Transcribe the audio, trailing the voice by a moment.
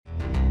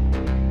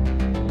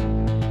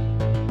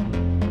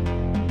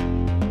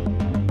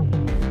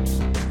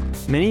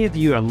Many of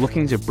you are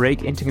looking to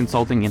break into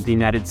consulting in the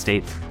United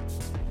States.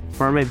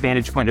 From a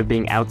vantage point of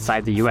being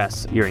outside the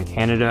US, you're in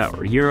Canada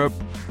or Europe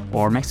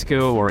or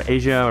Mexico or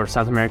Asia or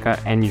South America,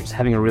 and you're just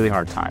having a really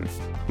hard time.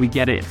 We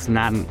get it, it's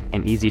not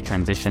an easy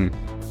transition,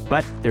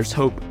 but there's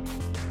hope.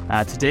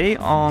 Today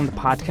on the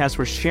podcast,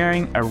 we're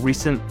sharing a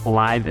recent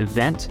live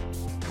event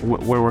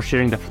where we're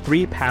sharing the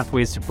 3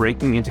 pathways to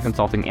breaking into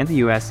consulting in the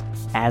US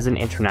as an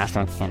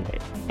international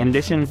candidate. In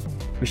addition,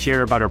 we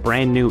share about our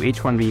brand new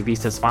H-1B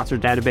visa sponsor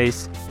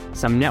database,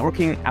 some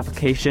networking,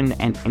 application,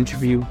 and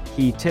interview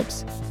key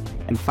tips,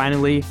 and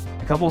finally,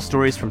 a couple of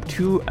stories from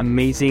 2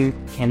 amazing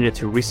candidates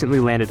who recently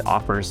landed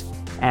offers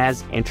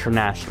as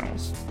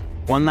internationals.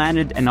 One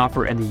landed an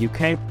offer in the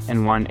UK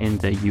and one in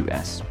the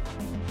US.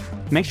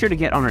 Make sure to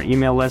get on our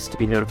email list to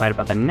be notified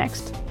about the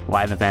next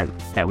live event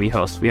that we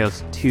host. We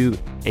host 2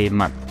 a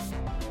month.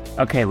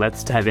 Okay,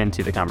 let's dive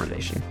into the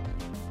conversation.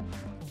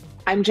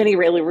 I'm Jenny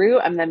Ray-LaRue.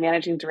 I'm the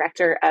Managing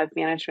Director of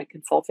Management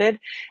Consulted,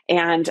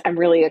 and I'm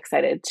really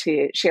excited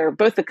to share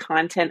both the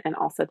content and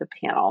also the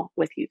panel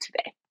with you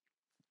today.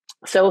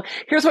 So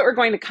here's what we're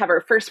going to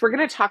cover. First, we're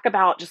going to talk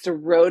about just a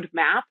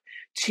roadmap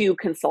to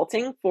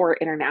consulting for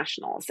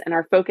internationals. And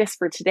our focus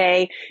for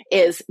today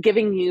is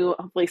giving you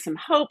hopefully some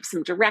hope,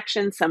 some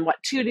direction, some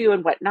what to do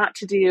and what not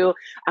to do.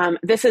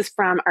 This is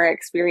from our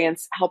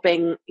experience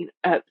helping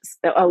a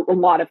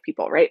lot of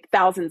people, right?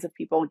 Thousands of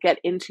people get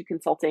into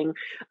consulting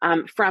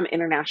from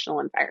international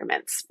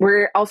environments.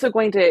 We're also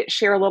going to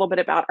share a little bit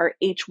about our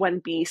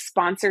H-1B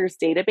sponsors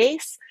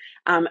database.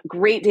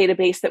 Great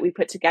database that we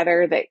put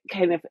together that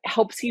kind of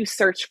helps you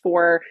search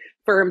for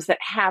firms that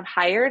have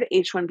hired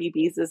H-1B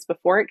visas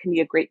before. It can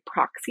be a great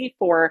proxy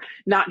for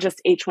not just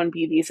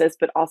H-1B visas,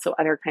 but also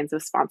other kinds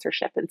of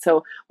sponsorship. And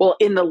so we'll,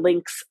 in the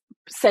links,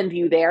 send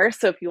you there.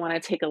 So if you want to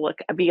take a look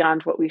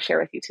beyond what we share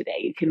with you today,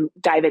 you can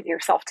dive in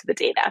yourself to the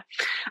data.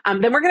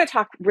 Then we're going to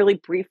talk really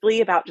briefly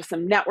about just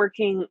some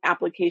networking,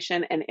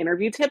 application, and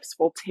interview tips.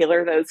 We'll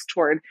tailor those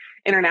toward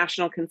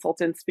international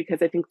consultants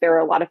because I think there are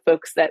a lot of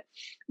folks that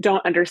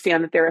don't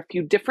understand that there are a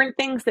few different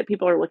things that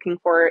people are looking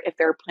for if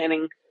they're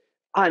planning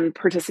on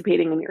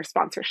participating in your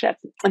sponsorship.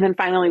 And then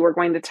finally, we're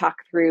going to talk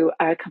through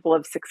a couple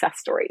of success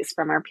stories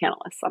from our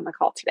panelists on the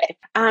call today.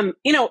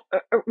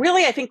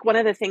 Really, I think one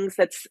of the things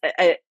that's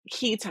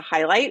key to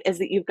highlight is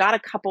that you've got a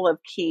couple of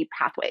key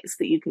pathways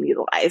that you can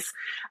utilize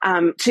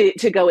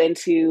to go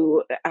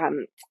into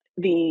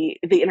the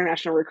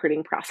international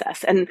recruiting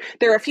process. And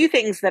there are a few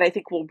things that I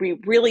think will be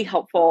really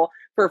helpful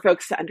for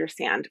folks to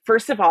understand.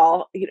 First of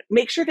all,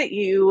 make sure that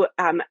you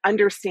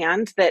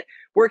understand that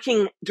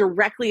working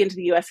directly into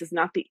the US is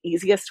not the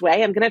easiest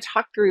way. I'm going to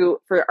talk through,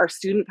 for our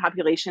student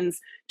populations,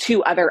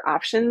 2 other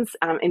options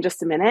in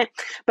just a minute.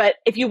 But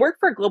if you work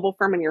for a global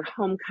firm in your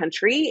home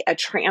country, a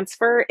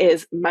transfer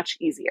is much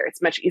easier.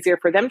 It's much easier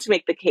for them to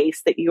make the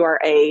case that you are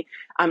a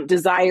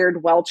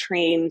desired,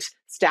 well-trained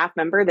staff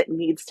member that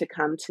needs to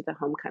come to the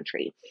home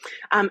country.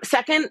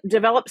 Second,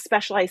 develop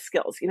specialized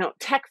skills.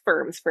 Tech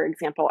firms, for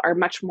example, are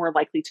much more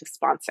likely to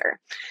sponsor.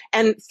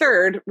 And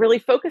third, really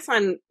focus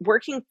on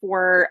working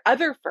for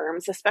other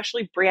firms,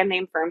 especially brand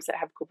name firms that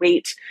have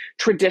great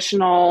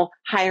traditional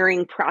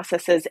hiring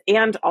processes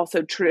and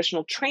also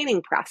traditional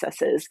training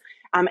processes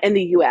in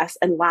the US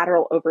and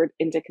lateral over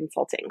into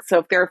consulting. So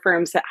if there are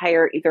firms that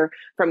hire either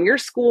from your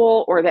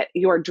school or that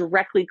you are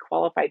directly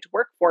qualified to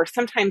work for,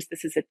 sometimes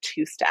this is a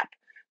 2-step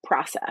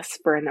process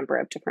for a number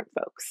of different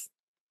folks.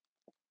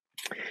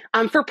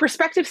 For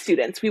prospective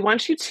students, we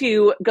want you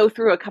to go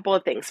through a couple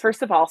of things.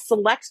 First of all,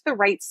 select the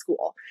right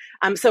school.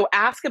 So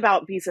ask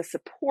about visa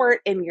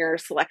support in your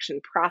selection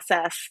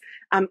process.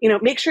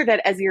 Make sure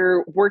that as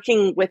you're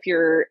working with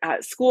your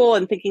school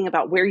and thinking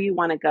about where you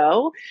want to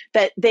go,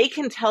 that they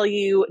can tell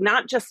you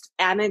not just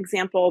an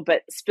example,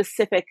 but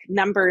specific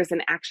numbers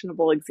and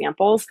actionable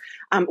examples.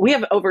 We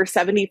have over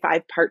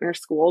 75 partner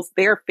schools.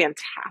 They're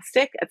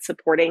fantastic at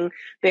supporting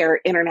their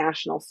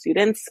international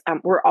students.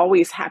 We're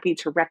always happy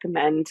to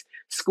recommend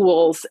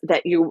schools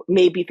that you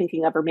may be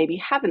thinking of or maybe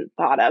haven't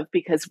thought of,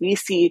 because we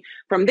see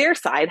from their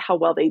side how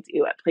well they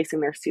do at placing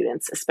their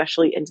students,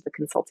 especially into the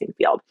consulting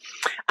field.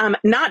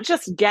 Not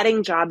just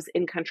getting jobs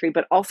in country,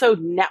 but also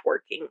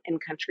networking in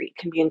country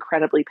can be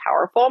incredibly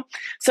powerful.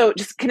 So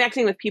just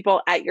connecting with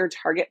people at your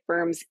target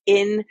firms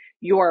in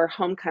your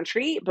home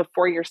country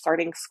before you're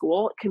starting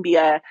school can be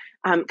a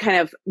kind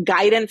of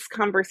guidance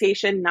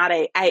conversation, not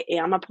I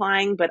am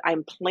applying, but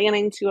I'm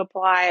planning to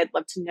apply. I'd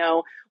love to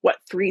know what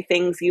 3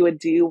 things you would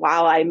do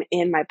while I'm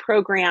in my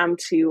program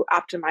to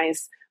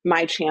optimize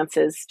my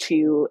chances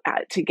to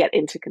get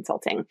into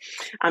consulting.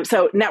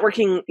 So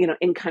networking,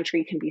 in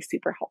country can be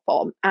super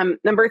helpful.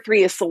 Number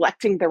 3 is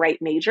selecting the right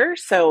major.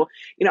 So,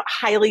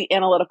 highly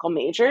analytical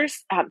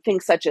majors,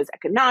 things such as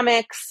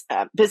economics,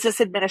 business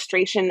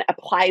administration,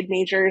 applied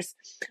majors,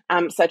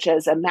 such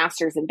as a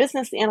master's in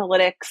business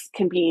analytics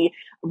can be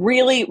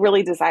really,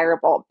 really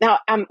desirable. Now,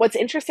 what's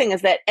interesting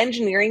is that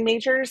engineering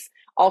majors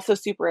also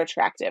super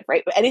attractive,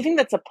 right? But anything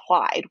that's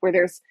applied where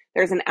there's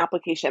an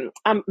application.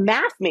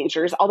 Math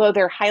majors, although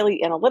they're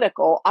highly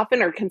analytical,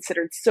 often are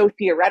considered so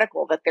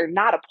theoretical that they're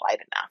not applied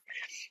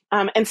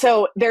And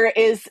so there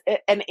is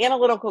an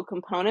analytical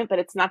component, but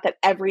it's not that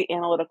every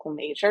analytical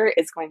major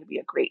is going to be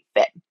a great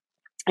fit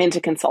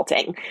into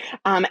consulting.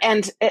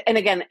 And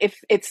again,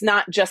 if it's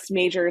not just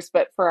majors,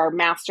 but for our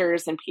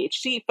master's and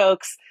PhD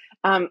folks,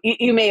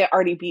 you may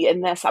already be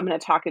in this. I'm going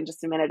to talk in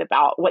just a minute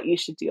about what you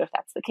should do if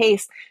that's the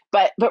case,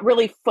 but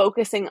really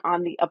focusing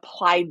on the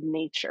applied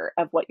nature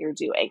of what you're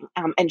doing,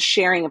 and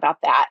sharing about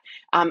that.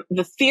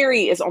 The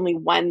theory is only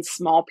one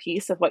small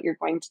piece of what you're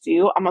going to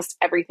do. Almost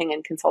everything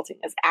in consulting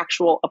is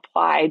actual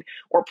applied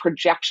or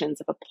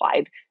projections of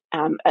applied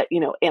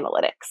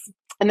analytics.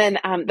 And then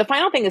the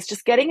final thing is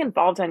just getting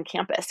involved on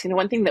campus.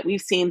 One thing that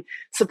we've seen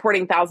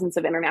supporting thousands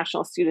of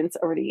international students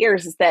over the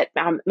years is that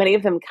many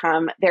of them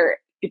they're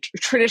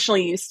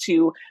traditionally used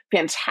to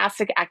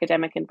fantastic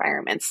academic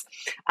environments.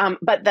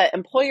 But the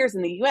employers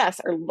in the US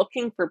are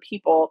looking for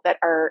people that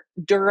are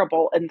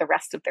durable in the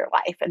rest of their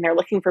life. And they're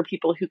looking for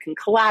people who can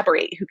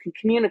collaborate, who can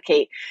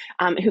communicate,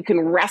 who can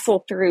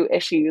wrestle through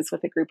issues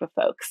with a group of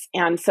folks.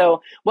 And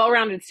so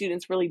well-rounded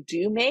students really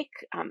do make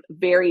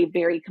very,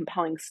 very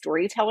compelling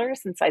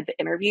storytellers inside the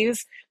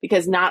interviews,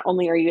 because not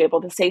only are you able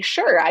to say,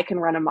 sure, I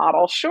can run a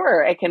model,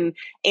 sure, I can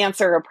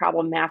answer a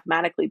problem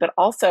mathematically, but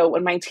also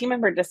when my team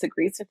member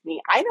disagrees with me,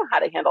 I know how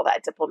to handle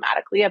that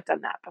diplomatically. I've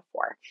done that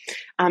before.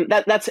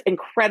 That's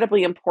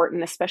incredibly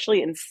important,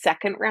 especially in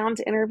second round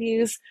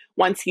interviews.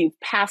 Once you've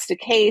passed a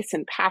case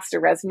and passed a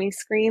resume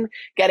screen,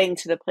 getting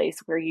to the place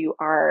where you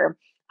are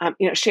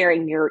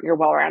sharing your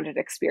well-rounded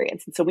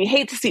experience. And so we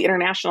hate to see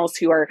internationals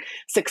who are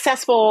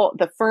successful.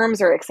 The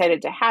firms are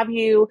excited to have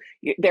you.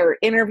 They're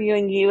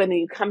interviewing you, and then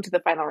you come to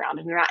the final round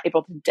and you're not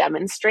able to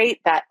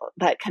demonstrate that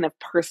kind of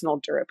personal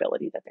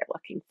durability that they're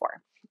looking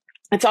for.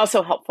 It's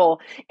also helpful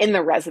in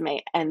the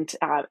resume and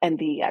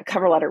the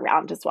cover letter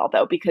round as well,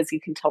 though, because you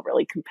can tell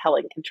really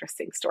compelling,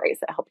 interesting stories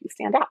that help you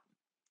stand out.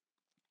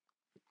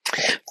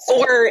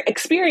 For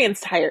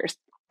experienced hires,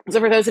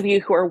 so for those of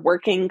you who are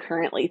working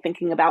currently,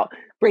 thinking about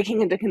breaking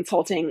into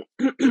consulting,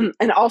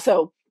 and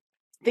also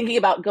thinking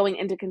about going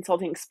into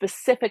consulting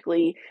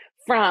specifically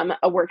from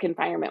a work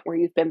environment where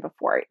you've been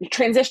before.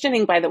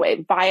 Transitioning, by the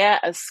way, via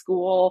a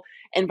school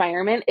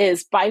environment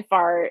is by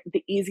far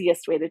the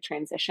easiest way to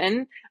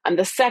transition.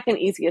 The second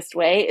easiest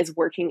way is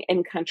working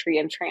in country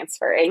and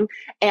transferring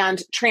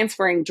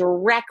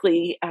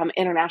directly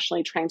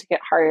internationally, trying to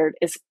get hired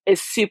is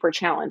super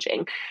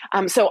challenging.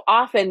 So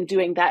often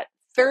doing that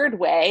third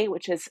way,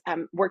 which is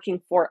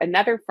working for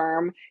another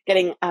firm,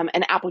 getting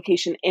an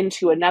application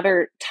into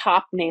another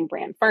top name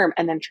brand firm,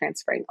 and then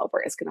transferring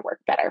over is going to work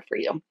better for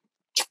you.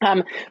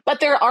 But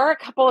there are a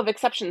couple of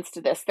exceptions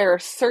to this. There are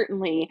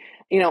certainly,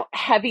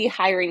 heavy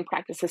hiring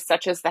practices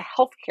such as the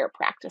healthcare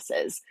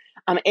practices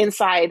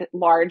inside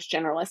large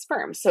generalist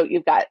firms. So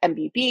you've got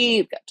MBB,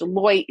 you've got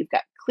Deloitte, you've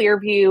got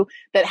Clearview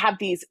that have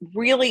these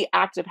really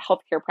active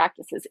healthcare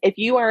practices. If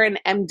you are an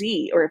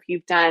MD, or if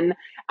you've done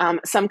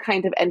some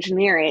kind of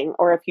engineering,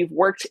 or if you've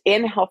worked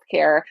in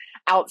healthcare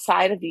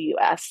outside of the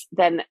US,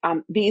 then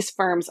these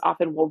firms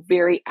often will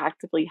very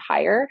actively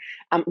hire,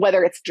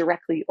 whether it's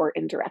directly or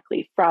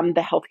indirectly from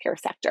the healthcare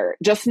sector.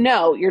 Just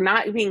know you're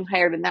not being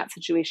hired in that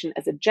situation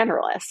as a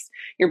generalist.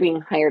 You're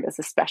being hired as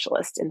a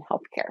specialist in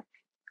healthcare.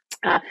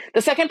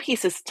 The second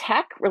piece is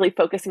tech, really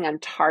focusing on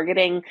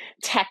targeting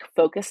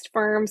tech-focused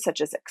firms such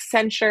as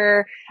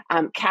Accenture,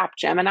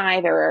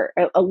 Capgemini. There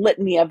are a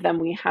litany of them.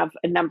 We have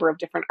a number of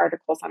different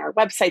articles on our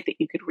website that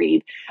you could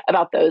read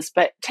about those.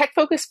 But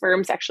tech-focused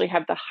firms actually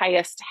have the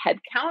highest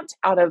headcount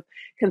out of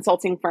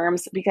consulting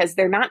firms, because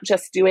they're not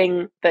just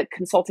doing the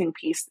consulting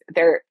piece,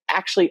 they're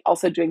actually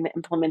also doing the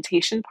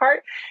implementation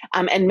part.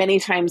 And many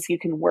times you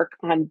can work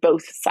on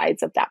both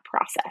sides of that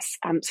process.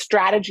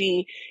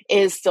 Strategy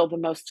is still the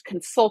most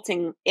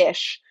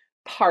consulting-ish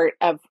part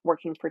of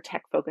working for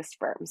tech-focused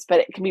firms, but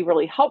it can be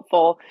really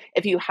helpful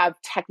if you have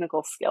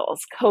technical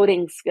skills,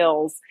 coding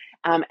skills,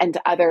 and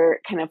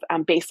other kind of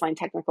baseline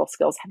technical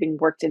skills, having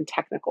worked in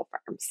technical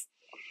firms.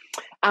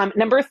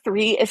 Number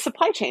 3 is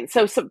supply chain.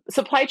 So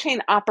supply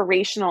chain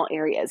operational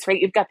areas, right?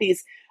 You've got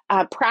these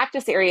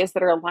practice areas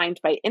that are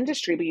aligned by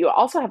industry, but you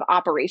also have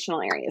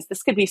operational areas.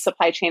 This could be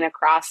supply chain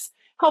across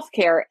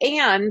healthcare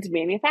and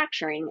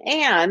manufacturing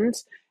and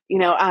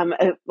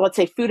let's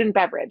say food and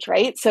beverage,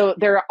 right? So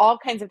there are all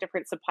kinds of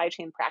different supply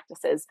chain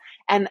practices.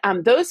 And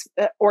those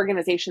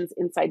organizations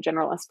inside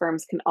generalist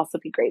firms can also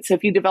be great. So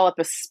if you develop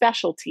a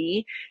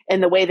specialty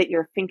in the way that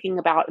you're thinking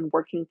about and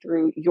working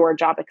through your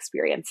job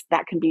experience,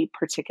 that can be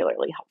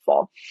particularly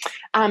helpful.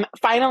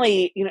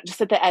 Finally, just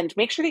at the end,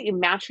 make sure that you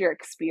match your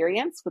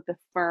experience with the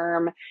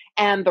firm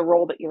and the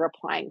role that you're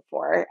applying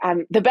for.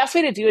 The best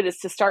way to do it is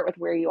to start with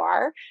where you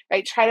are,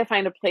 right? Try to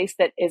find a place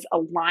that is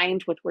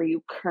aligned with where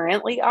you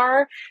currently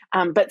are.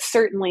 But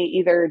certainly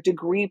either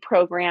degree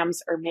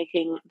programs or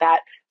making that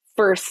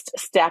first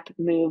step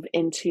move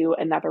into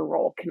another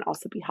role can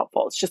also be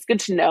helpful. It's just good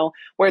to know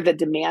where the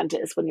demand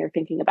is when you're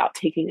thinking about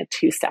taking a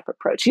 2-step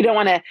approach. You don't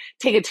want to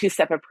take a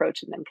 2-step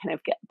approach and then kind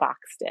of get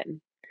boxed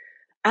in.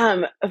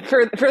 Um,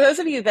 for those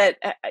of you that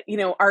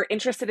are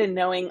interested in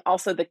knowing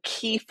also the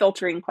key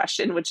filtering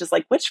question, which is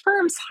like which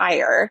firms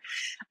hire,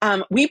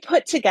 we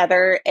put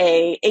together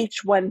a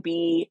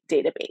H-1B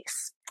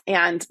database.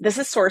 And this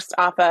is sourced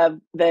off of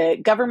the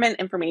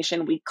government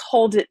information. We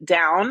culled it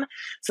down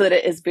so that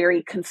it is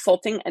very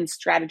consulting and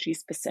strategy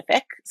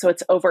specific. So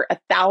it's over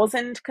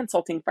 1,000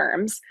 consulting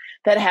firms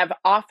that have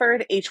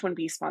offered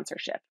H-1B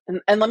sponsorship.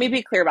 And let me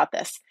be clear about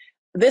this.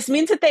 This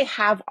means that they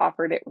have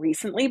offered it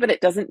recently, but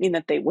it doesn't mean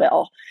that they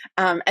will.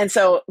 And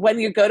so when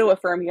you go to a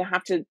firm, you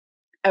have to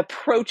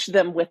approach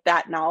them with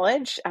that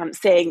knowledge,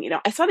 saying,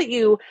 I saw that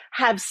you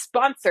have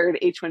sponsored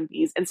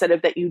H-1Bs instead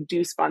of that you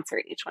do sponsor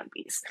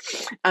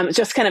H-1Bs. It's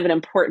just kind of an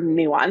important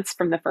nuance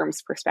from the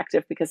firm's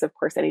perspective, because of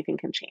course anything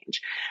can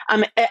change.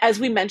 As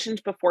we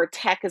mentioned before,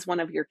 tech is one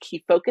of your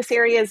key focus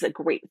areas, a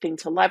great thing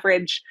to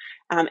leverage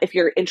if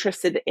you're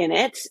interested in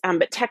it.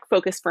 But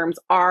tech-focused firms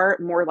are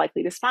more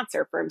likely to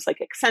sponsor firms like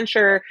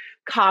Accenture,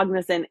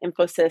 Cognizant,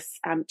 Infosys,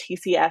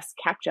 TCS,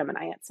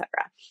 Capgemini, et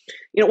cetera.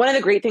 One of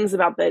the great things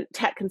about the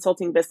tech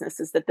consulting business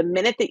is that the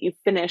minute that you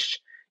finish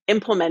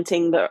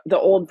implementing the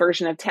old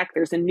version of tech,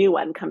 there's a new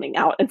one coming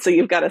out. And so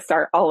you've got to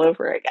start all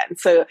over again.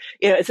 So,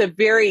 it's a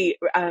very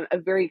kind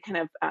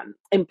of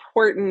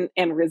important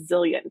and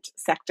resilient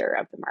sector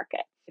of the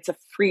market. It's a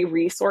free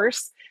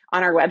resource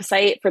on our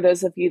website for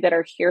those of you that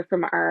are here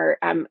from our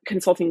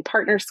consulting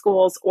partner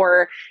schools,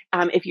 or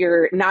if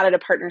you're not at a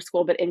partner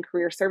school but in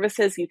career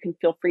services, you can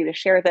feel free to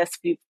share this.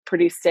 We've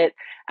produced it.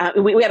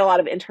 We had a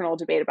lot of internal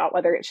debate about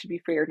whether it should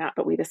be free or not,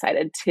 but we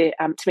decided to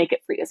make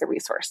it free as a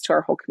resource to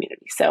our whole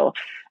community. So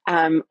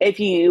if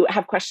you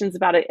have questions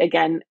about it,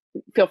 again,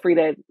 feel free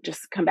to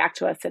just come back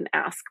to us and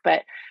ask.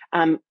 But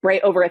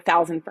right over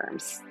 1,000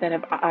 firms that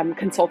have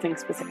consulting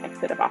specifics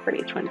that have offered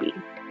H-1B.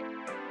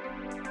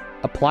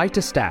 Apply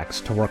to Stacks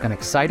to work on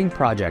exciting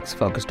projects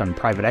focused on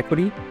private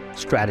equity,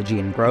 strategy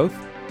and growth,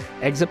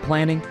 exit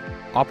planning,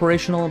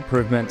 operational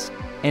improvements,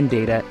 and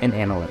data and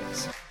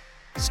analytics.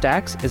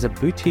 Stacks is a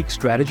boutique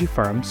strategy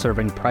firm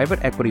serving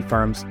private equity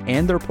firms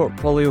and their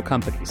portfolio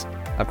companies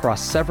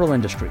across several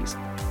industries,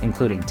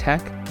 including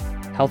tech,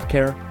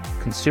 healthcare,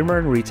 consumer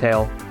and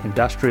retail,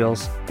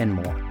 industrials, and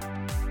more.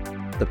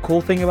 The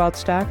cool thing about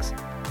Stacks,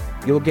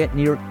 you'll get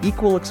near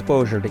equal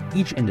exposure to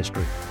each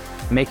industry,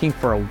 making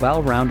for a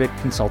well-rounded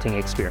consulting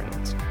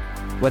experience.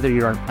 Whether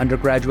you're an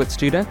undergraduate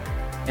student,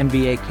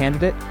 MBA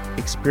candidate,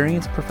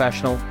 experienced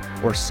professional,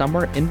 or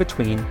somewhere in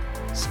between,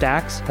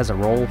 Stacks has a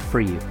role for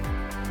you.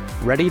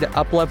 Ready to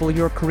up-level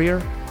your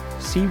career?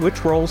 See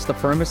which roles the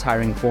firm is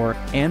hiring for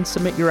and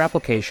submit your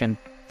application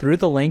through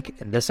the link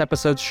in this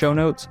episode's show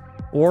notes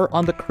or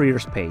on the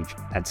careers page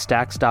at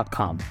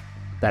stacks.com.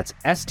 That's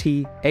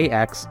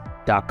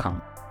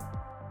STAX.com.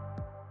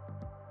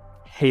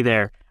 Hey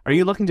there. Are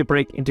you looking to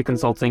break into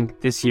consulting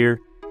this year?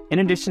 In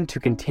addition to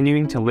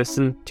continuing to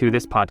listen to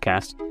this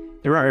podcast,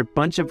 there are a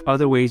bunch of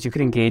other ways you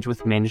can engage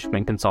with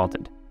Management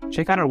Consulted.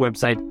 Check out our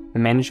website,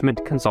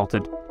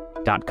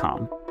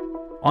 managementconsulted.com.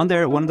 On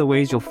there, one of the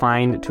ways you'll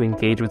find to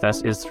engage with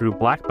us is through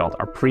Black Belt,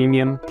 our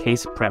premium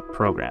case prep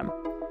program.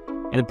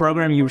 In the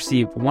program, you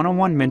receive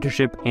one-on-one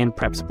mentorship and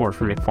prep support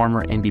from a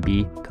former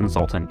MBB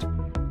consultant.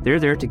 They're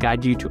there to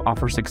guide you to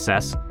offer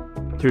success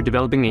through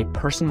developing a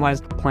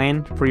personalized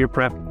plan for your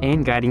prep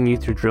and guiding you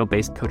through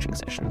drill-based coaching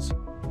sessions.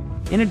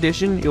 In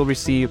addition, you'll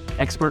receive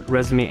expert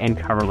resume and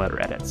cover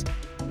letter edits.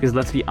 Because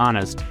let's be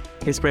honest,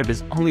 case prep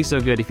is only so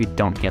good if you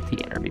don't get the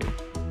interview.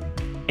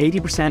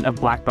 80% of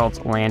Black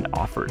Belts land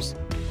offers,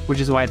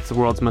 which is why it's the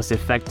world's most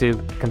effective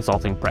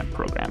consulting prep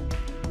program.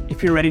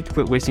 If you're ready to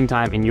quit wasting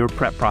time in your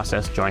prep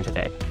process, join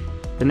today.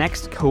 The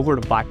next cohort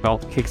of Black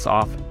Belt kicks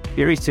off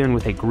very soon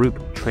with a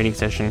group training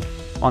session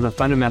on the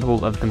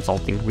fundamentals of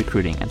consulting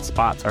recruiting, and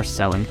spots are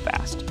selling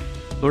fast.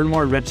 Learn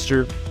more and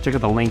register. Check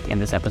out the link in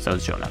this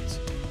episode's show notes.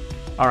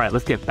 All right,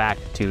 let's get back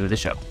to the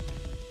show.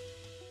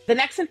 The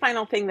next and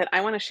final thing that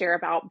I want to share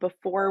about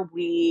before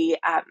we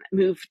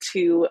move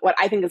to what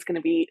I think is going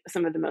to be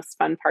some of the most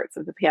fun parts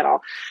of the panel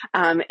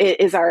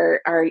is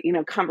our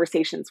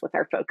conversations with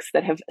our folks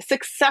that have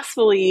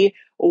successfully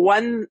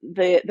won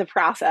the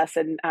process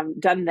and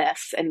done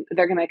this, and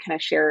they're going to kind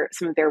of share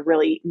some of their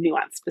really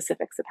nuanced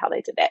specifics of how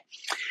they did it.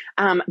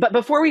 But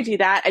before we do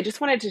that, I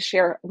just wanted to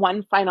share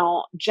one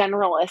final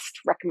generalist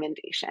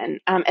recommendation,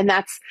 and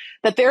that's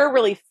that there are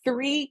really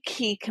 3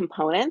 key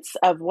components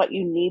of what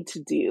you need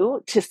to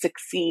do to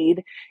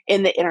succeed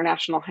in the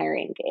international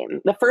hiring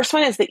game. The first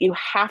one is that you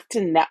have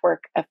to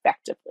network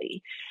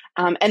effectively.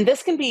 And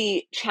this can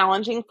be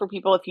challenging for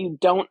people if you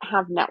don't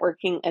have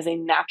networking as a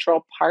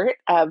natural part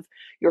of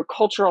your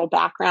cultural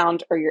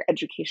background or your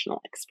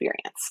educational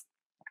experience.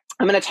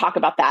 I'm going to talk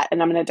about that,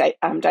 and I'm going to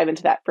dive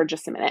into that for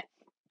just a minute.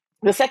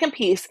 The second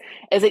piece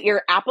is that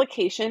your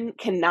application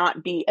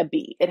cannot be a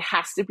B. It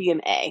has to be an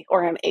A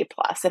or an A+.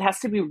 It has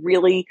to be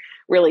really,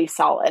 really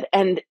solid.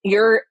 And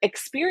your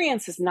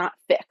experience is not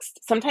fixed.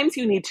 Sometimes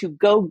you need to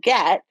go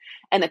get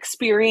an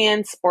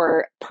experience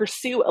or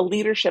pursue a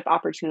leadership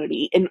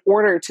opportunity in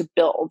order to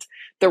build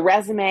the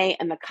resume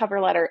and the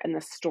cover letter and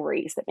the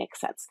stories that make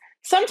sense.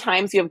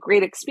 Sometimes you have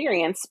great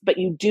experience, but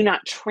you do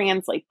not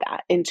translate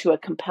that into a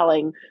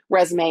compelling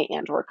resume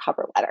and or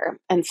cover letter.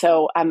 And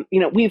so,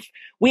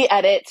 we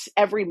edit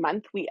every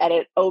month. We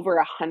edit over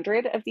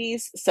 100 of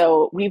these.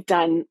 So we've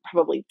done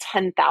probably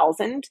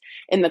 10,000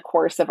 in the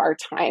course of our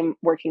time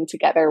working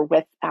together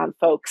with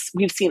folks.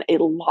 We've seen a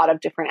lot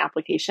of different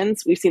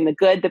applications. We've seen the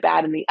good, the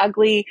bad, and the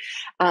ugly.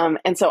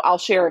 And so I'll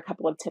share a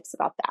couple of tips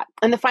about that.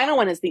 And the final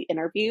one is the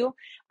interview.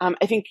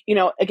 I think,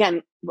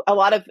 again, a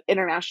lot of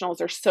internationals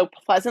are so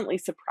pleasantly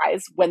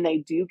surprised when they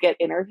do get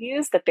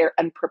interviews that they're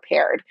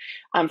unprepared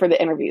for the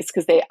interviews,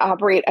 because they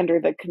operate under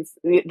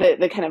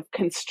the kind of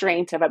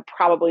constraint of, I'm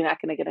probably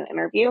not going to get an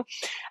interview.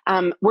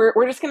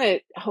 We're just going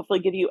to hopefully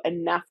give you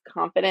enough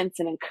confidence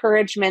and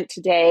encouragement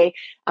today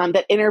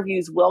that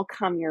interviews will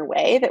come your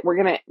way, that we're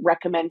going to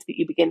recommend that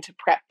you begin to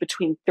prep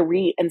between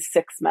 3 and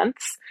 6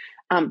 months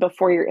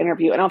before your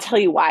interview. And I'll tell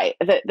you why.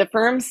 The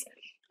firms,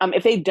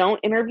 if they don't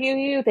interview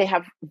you, they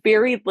have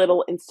very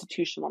little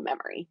institutional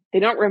memory. They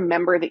don't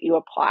remember that you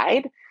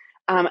applied.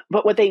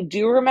 But what they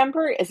do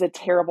remember is a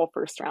terrible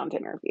first round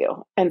interview.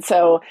 And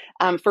so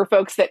for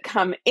folks that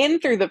come in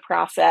through the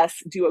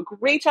process, do a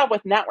great job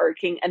with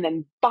networking, and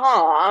then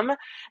bomb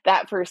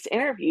that first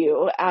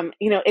interview,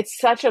 it's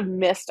such a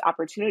missed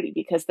opportunity,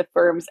 because the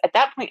firms at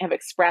that point have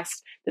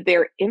expressed that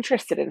they're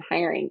interested in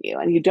hiring you.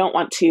 And you don't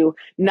want to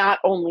not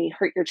only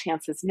hurt your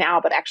chances now,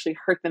 but actually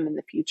hurt them in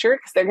the future,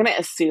 because they're going to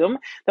assume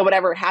that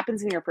whatever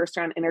happens in your first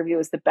round interview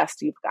is the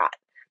best you've got.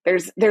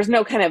 There's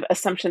no kind of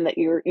assumption that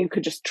you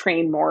could just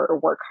train more or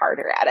work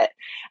harder at it.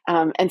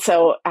 And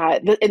so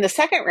in the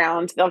second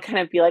round, they'll kind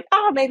of be like,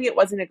 oh, maybe it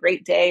wasn't a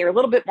great day, or a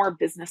little bit more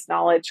business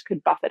knowledge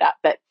could buff it up.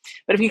 But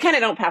if you kind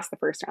of don't pass the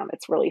first round,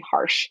 it's really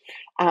harsh,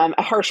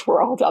 a harsh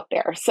world out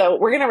there. So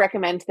we're going to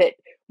recommend that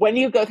when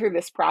you go through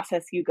this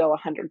process, you go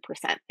 100%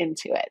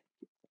 into it.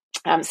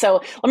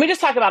 So let me just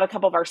talk about a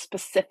couple of our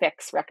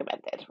specifics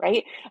recommended,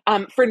 right?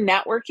 For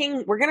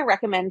networking, we're going to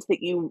recommend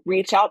that you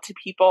reach out to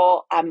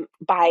people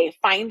by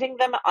finding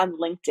them on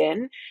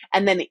LinkedIn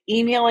and then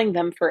emailing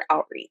them for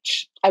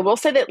outreach. I will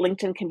say that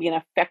LinkedIn can be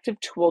an effective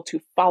tool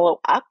to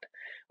follow up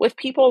with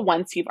people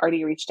once you've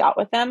already reached out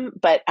with them,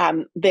 but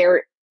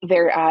their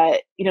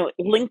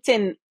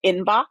LinkedIn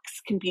inbox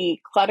can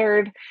be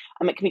cluttered.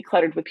 It can be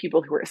cluttered with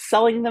people who are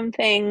selling them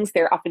things.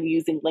 They're often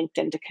using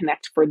LinkedIn to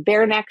connect for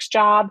their next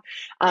job.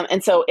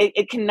 And so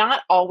it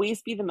cannot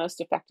always be the most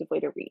effective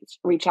way to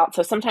reach out.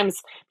 So sometimes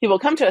people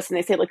come to us and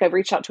they say, look, I've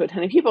reached out to a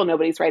ton of people.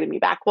 Nobody's writing me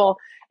back. Well,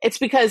 it's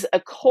because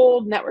a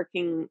cold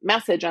networking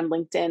message on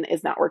LinkedIn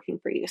is not working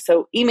for you.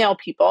 So email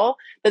people,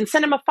 then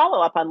send them a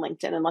follow-up on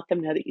LinkedIn and let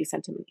them know that you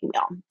sent them an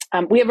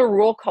email. We have a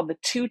rule called the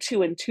 2,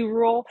 2, and 2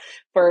 rule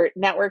for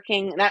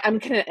networking. And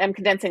I'm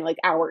condensing like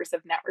hours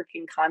of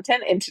networking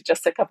content into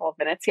just a couple of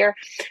minutes here.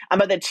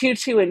 But the 2,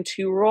 2, and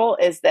 2 rule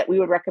is that we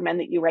would recommend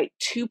that you write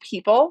 2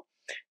 people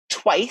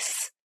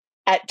twice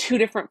at 2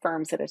 different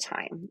firms at a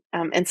time.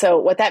 And so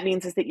what that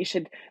means is that you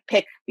should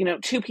pick,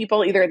 2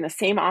 people either in the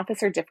same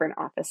office or different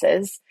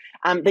offices,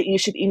 that you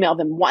should email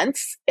them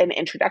once, an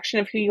introduction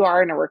of who you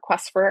are and a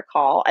request for a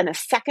call, and a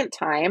second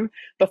time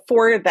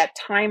before that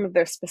time of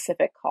their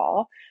specific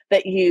call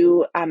that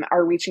you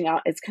are reaching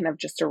out is kind of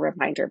just a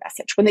reminder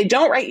message. When they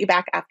don't write you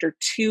back after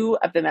 2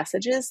 of the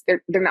messages,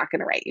 they're not going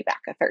to write you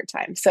back a third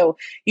time. So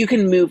you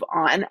can move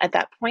on at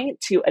that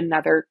point to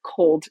another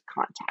cold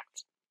contact.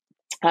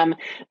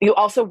 You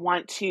also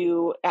want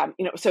to,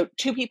 so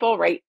 2 people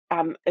write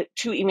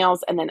 2 emails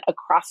and then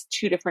across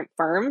 2 different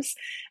firms.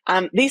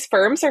 These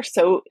firms are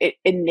so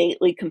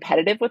innately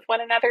competitive with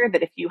one another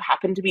that if you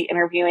happen to be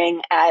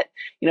interviewing at,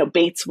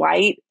 Bates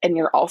White and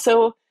you're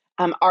also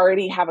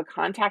already have a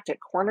contact at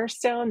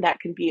Cornerstone, that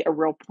can be a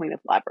real point of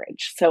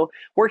leverage. So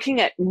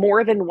working at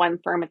more than one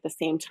firm at the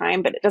same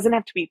time, but it doesn't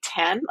have to be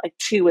 10, like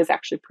 2 is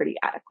actually pretty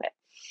adequate.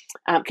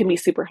 Can be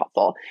super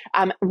helpful.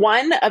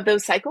 One of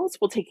those cycles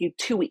will take you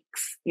 2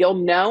 weeks. You'll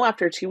know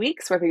after 2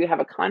 weeks whether you have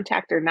a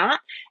contact or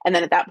not. And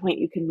then at that point,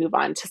 you can move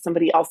on to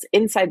somebody else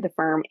inside the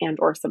firm and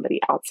or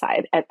somebody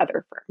outside at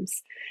other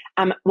firms.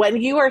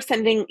 When you are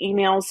sending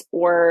emails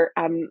or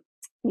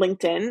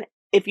LinkedIn,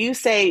 if you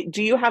say,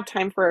 do you have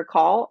time for a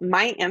call?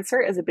 My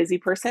answer as a busy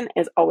person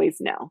is always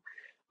no.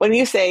 When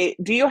you say,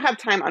 do you have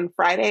time on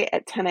Friday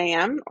at 10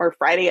 a.m. or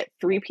Friday at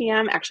 3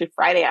 p.m.? Actually,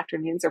 Friday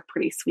afternoons are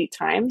pretty sweet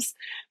times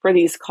for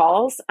these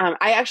calls.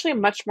 I actually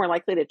am much more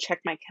likely to check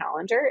my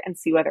calendar and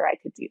see whether I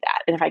could do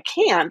that. And if I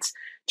can't,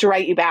 to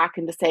write you back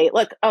and to say,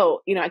 look,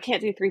 I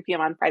can't do 3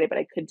 p.m. on Friday, but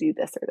I could do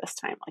this or this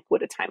time. Like,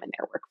 would a time in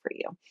there work for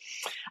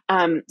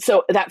you?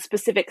 So that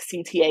specific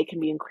CTA can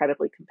be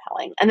incredibly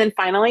compelling. And then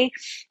finally,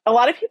 a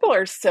lot of people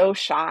are so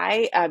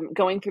shy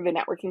going through the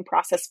networking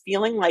process,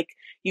 feeling like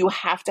you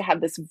have to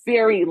have this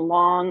very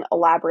long,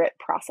 elaborate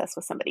process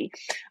with somebody.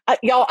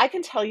 Y'all, I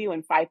can tell you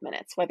in 5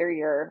 minutes whether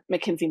you're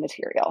McKinsey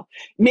material.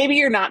 Maybe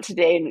you're not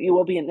today and you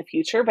will be in the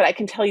future, but I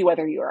can tell you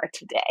whether you are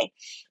today.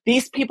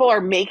 These people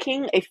are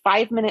making a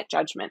 5-minute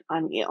judgment judgment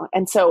on you.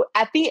 And so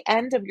at the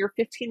end of your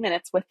 15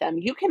 minutes with them,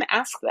 you can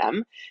ask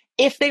them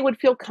if they would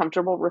feel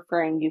comfortable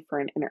referring you for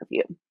an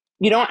interview.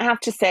 You don't have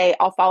to say,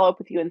 I'll follow up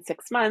with you in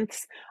 6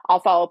 months.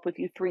 I'll follow up with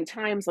you 3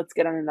 times. Let's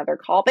get on another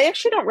call. They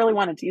actually don't really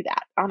want to do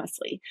that,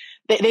 honestly.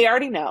 They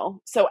already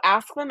know. So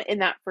ask them in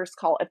that first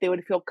call if they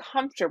would feel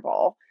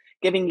comfortable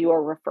giving you a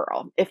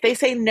referral. If they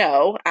say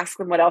no, ask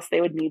them what else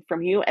they would need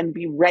from you and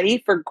be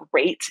ready for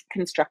great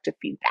constructive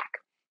feedback.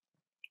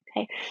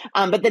 Okay.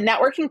 But the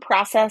networking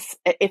process,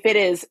 if it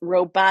is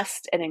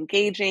robust and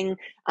engaging,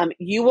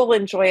 you will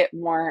enjoy it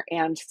more,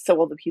 and so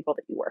will the people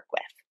that you work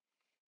with.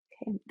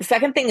 Okay. The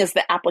second thing is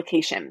the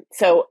application.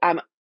 So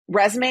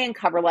resume and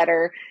cover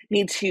letter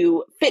need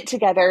to fit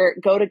together,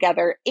 go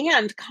together,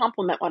 and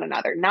complement one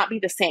another, not be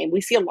the same.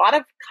 We see a lot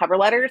of cover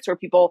letters where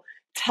people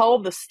tell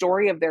the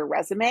story of their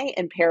resume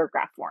in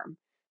paragraph form.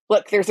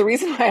 Look, there's a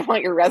reason why I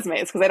want your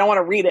resumes, because I don't want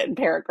to read it in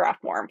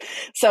paragraph form.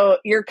 So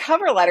your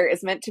cover letter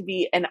is meant to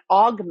be an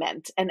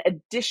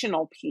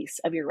additional piece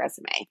of your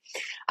resume.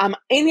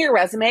 In your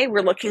resume,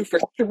 we're looking for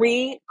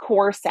 3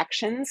 core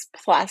sections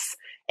plus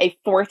a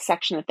 4th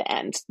section at the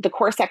end. The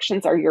core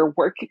sections are your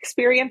work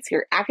experience,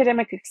 your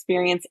academic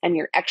experience, and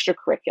your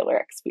extracurricular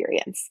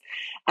experience.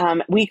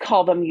 We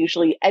call them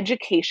usually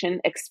education,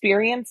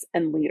 experience,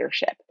 and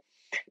leadership.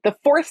 The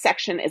 4th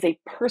section is a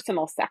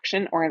personal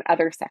section or an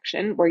other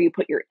section where you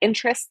put your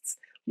interests,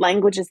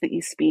 languages that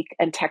you speak,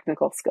 and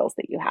technical skills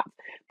that you have.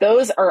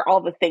 Those are all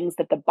the things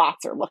that the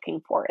bots are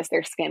looking for as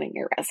they're scanning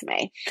your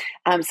resume.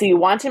 So you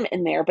want them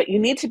in there, but you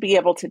need to be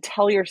able to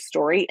tell your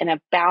story in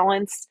a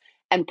balanced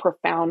and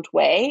profound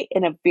way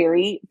in a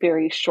very,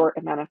 very short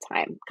amount of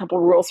time. A couple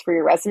rules for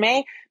your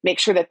resume: make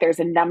sure that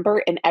there's a number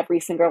in every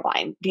single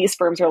line. These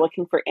firms are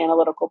looking for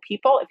analytical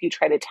people. If you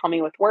try to tell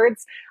me with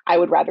words, I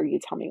would rather you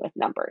tell me with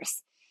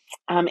numbers.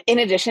 In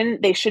addition,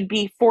 they should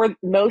be, for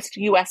most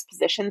US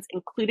positions,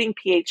 including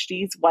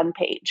PhDs, 1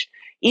 page.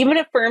 Even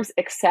if firms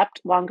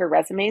accept longer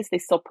resumes, they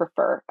still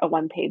prefer a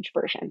 1-page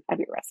version of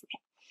your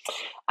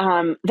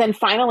resume. Then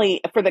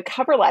finally, for the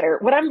cover letter,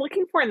 what I'm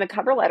looking for in the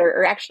cover letter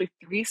are actually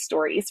 3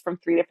 stories from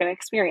 3 different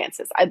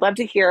experiences. I'd love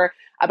to hear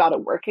about a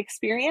work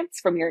experience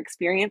from your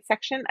experience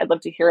section. I'd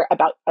love to hear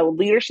about a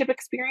leadership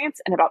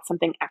experience and about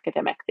something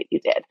academic that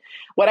you did.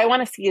 What I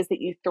want to see is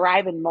that you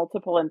thrive in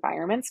multiple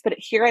environments, but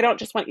here I don't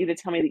just want you to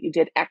tell me that you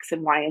did X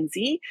and Y and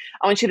Z.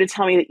 I want you to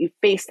tell me that you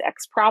faced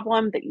X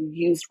problem, that you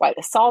used Y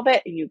to solve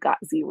it, and you got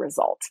Z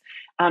result.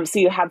 So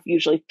you have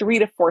usually 3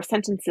 to 4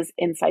 sentences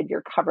inside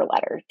your cover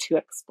letter to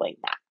explain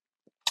that.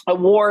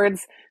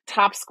 Awards,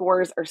 top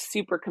scores are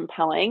super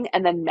compelling.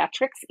 And then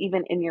metrics,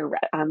 even in your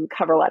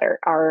cover letter,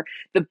 are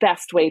the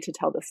best way to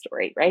tell the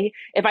story, right?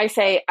 If I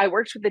say I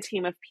worked with a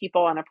team of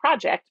people on a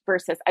project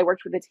versus I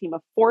worked with a team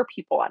of 4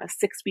 people on a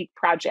 6-week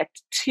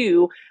project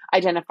to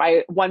identify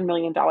 $1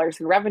 million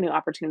in revenue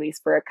opportunities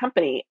for a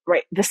company,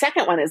 right? The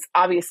second one is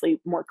obviously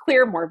more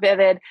clear, more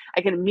vivid. I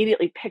can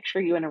immediately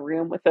picture you in a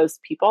room with those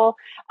people.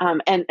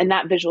 And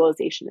that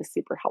visualization is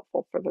super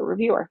helpful for the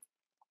reviewer.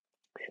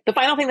 The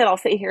final thing that I'll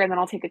say here, and then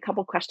I'll take a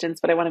couple questions,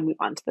 but I want to move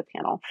on to the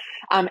panel,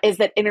 is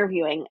that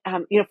interviewing,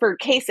 for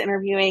case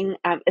interviewing,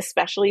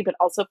 especially, but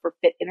also for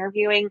fit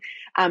interviewing,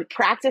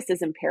 practice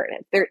is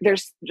imperative.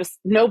 There's just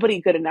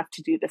nobody good enough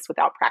to do this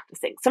without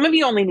practicing. Some of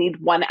you only need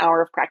 1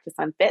 hour of practice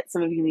on fit.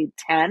 Some of you need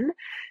 10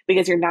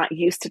 because you're not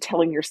used to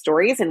telling your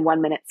stories in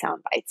 1-minute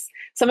sound bites.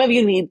 Some of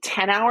you need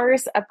 10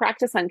 hours of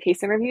practice on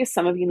case interviews.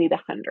 Some of you need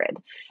 100.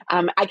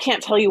 I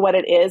can't tell you what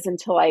it is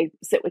until I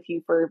sit with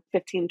you for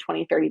 15,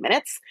 20, 30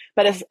 minutes,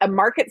 but a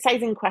market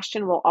sizing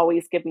question will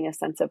always give me a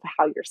sense of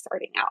how you're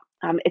starting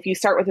out. If you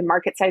start with a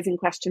market sizing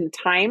question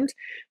timed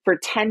for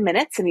 10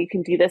 minutes, and you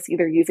can do this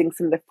either using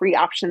some of the free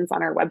options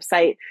on our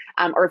website,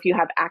 or if you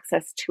have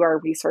access to our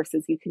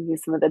resources, you can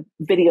use some of the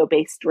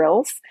video-based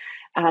drills,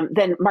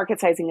 then market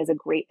sizing is a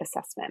great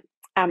assessment.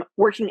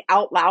 Working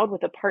out loud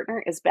with a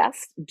partner is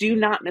best. Do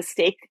not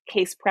mistake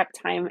case prep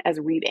time as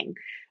reading.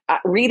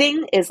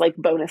 Reading is like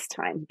bonus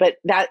time, but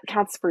that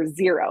counts for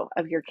 0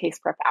 of your case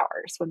prep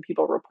hours when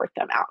people report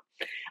them out.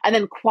 And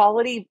then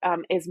quality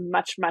is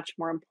much, much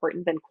more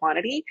important than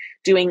quantity.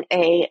 Doing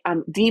a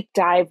deep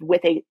dive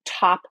with a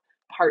top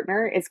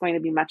partner is going to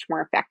be much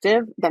more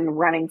effective than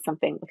running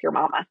something with your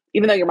mama,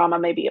 even though your mama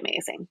may be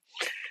amazing.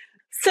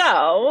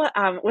 So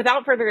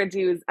without further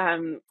ado,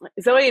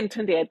 Zoe and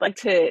Tunde, I'd like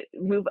to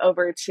move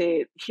over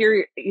to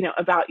hear,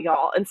 about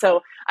y'all. And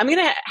so I'm going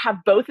to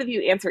have both of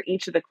you answer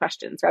each of the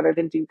questions rather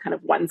than do kind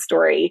of one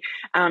story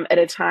at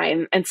a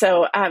time. And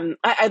so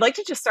I'd like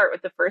to just start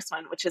with the first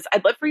one, which is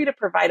I'd love for you to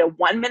provide a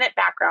 1-minute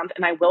background,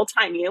 and I will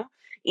time you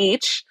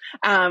each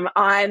on,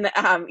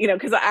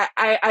 because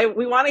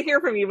we want to hear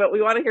from you, but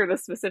we want to hear the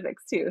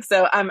specifics too.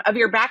 So of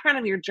your background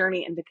and your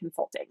journey into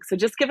consulting. So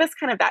just give us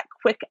kind of that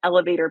quick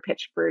elevator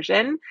pitch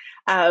version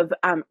of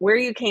where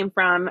you came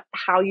from,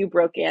 how you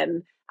broke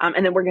in,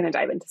 and then we're going to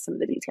dive into some of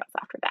the details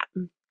after that.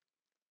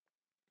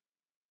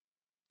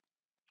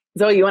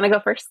 Zoe, you want to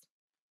go first?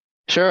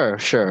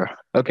 Sure.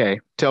 Okay.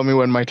 Tell me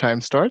when my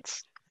time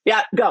starts.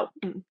 Yeah, go.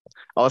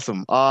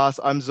 Awesome. So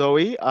I'm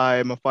Zoe.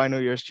 I'm a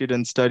final year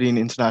student studying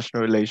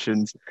international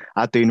relations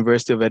at the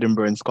University of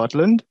Edinburgh in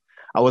Scotland.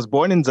 I was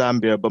born in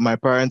Zambia, but my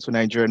parents were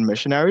Nigerian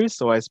missionaries,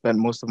 so I spent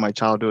most of my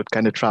childhood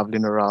kind of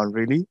traveling around,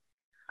 really.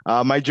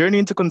 My journey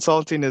into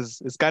consulting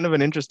is kind of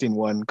an interesting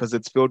one because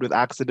it's filled with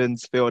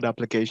accidents, failed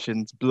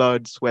applications,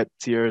 blood, sweat,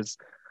 tears,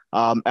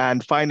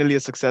 and finally a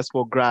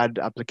successful grad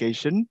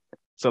application.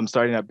 So I'm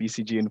starting at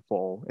BCG in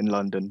fall in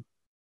London.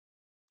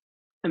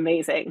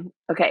 Amazing.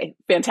 Okay,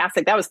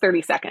 fantastic. That was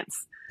 30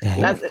 seconds.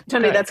 That's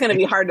Tony, Right. that's going to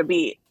be hard to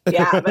beat.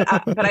 Yeah,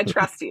 but I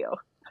trust you.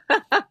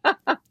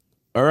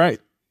 All right.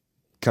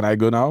 Can I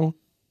go now?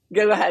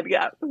 Go ahead.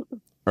 Yeah.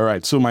 All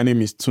right. So my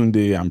name is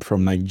Tunde. I'm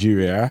from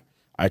Nigeria.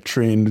 I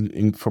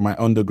trained for my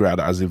undergrad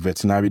as a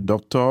veterinary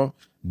doctor,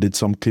 did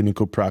some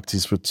clinical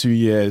practice for 2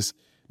 years,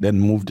 then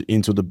moved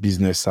into the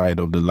business side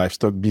of the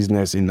livestock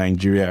business in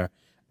Nigeria.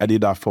 I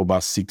did that for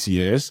about 6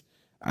 years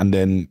and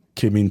then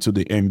came into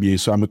the MBA.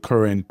 So I'm a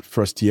current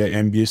first year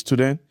MBA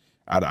student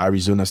at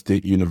Arizona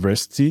State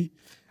University.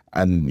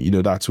 And,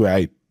 that's where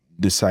I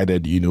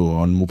decided,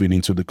 on moving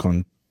into the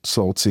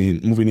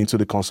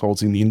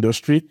consulting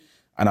industry.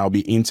 And I'll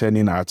be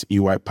interning at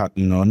EY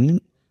Partners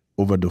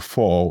over the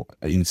fall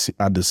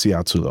at the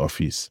Seattle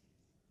office.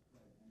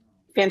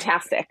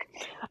 Fantastic.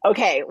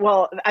 Okay.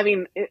 Well, I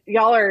mean,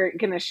 y'all are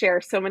going to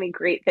share so many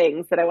great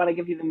things that I want to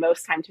give you the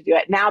most time to do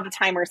it. Now the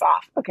timer's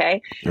off.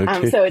 Okay.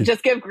 Okay. So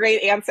just give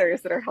great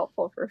answers that are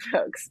helpful for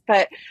folks.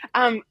 But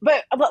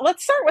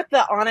let's start with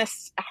the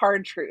honest,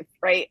 hard truth,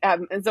 right?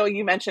 And Zoe,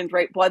 you mentioned,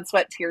 right, blood,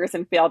 sweat, tears,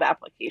 and failed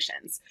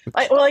applications.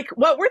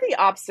 What were the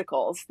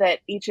obstacles that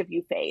each of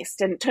you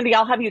faced? And Tundi,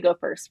 I'll have you go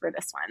first for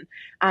this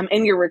one,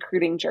 in your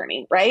recruiting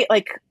journey, right?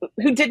 Like,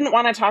 who didn't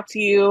want to talk to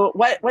you?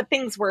 What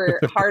things were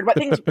hard? What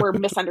things were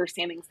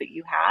misunderstandings that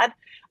you had,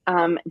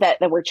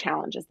 that were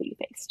challenges that you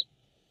faced?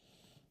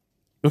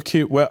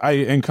 Okay, well, I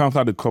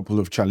encountered a couple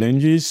of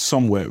challenges.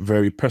 Some were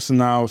very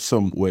personal,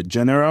 some were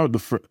general,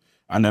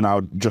 and then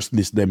I'll just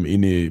list them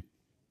in a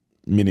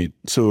minute.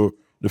 So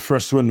the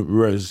first one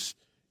was,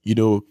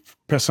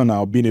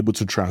 personal, being able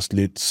to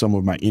translate some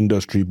of my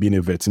industry, being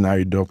a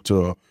veterinary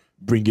doctor,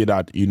 bringing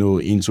that,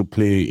 into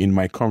play in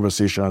my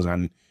conversations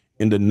and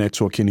in the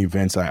networking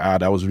events I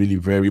had. I was really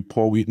very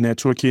poor with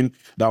networking.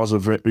 That was a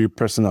very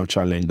personal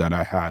challenge that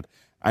I had.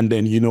 And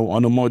then,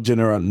 on a more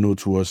general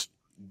note was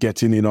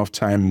getting enough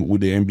time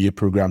with the MBA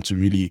program to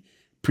really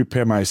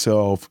prepare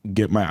myself,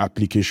 get my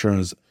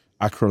applications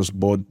across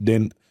board.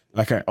 Then,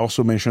 like I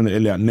also mentioned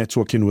earlier,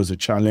 networking was a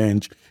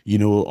challenge.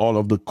 All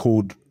of the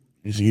cold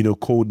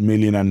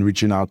mailing and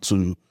reaching out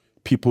to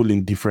people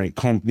in different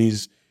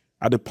companies.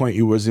 At the point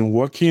it wasn't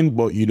working,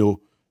 but,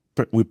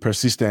 with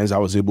persistence, I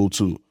was able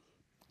to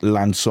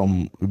land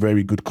some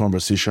very good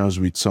conversations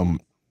with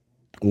some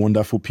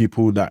wonderful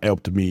people that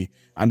helped me.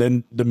 And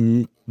then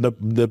the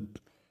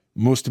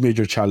most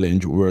major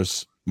challenge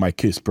was my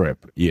case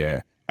prep.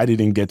 Yeah, I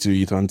didn't get to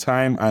it on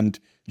time. And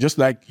just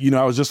like,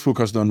 I was just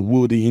focused on,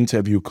 will the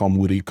interview come?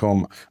 Would it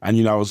come?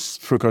 And, I was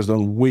focused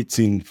on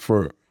waiting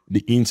for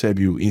the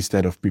interview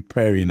instead of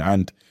preparing.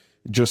 And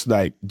just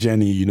like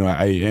Jenny,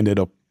 I ended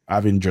up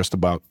having just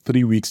about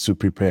 3 weeks to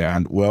prepare.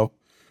 And well,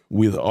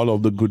 with all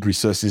of the good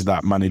resources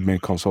that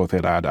management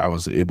consulted had, I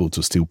was able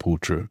to still pull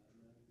through.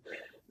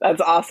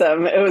 That's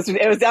awesome. It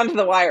was down to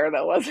the wire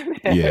though, wasn't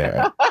it?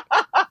 Yeah,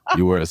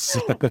 you were. That's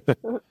so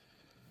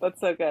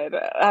good.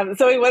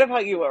 Zoe, what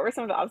about you? What were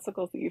some of the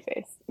obstacles that you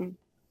faced?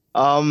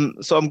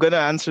 So I'm going to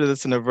answer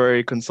this in a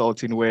very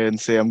consulting way and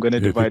say I'm going to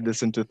divide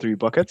this into 3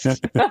 buckets.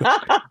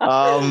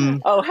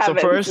 Oh,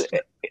 heavens. So first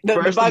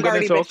the bug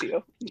already bit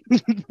you.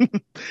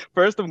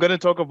 First, I'm going to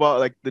talk about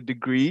like the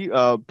degree,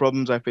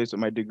 problems I faced with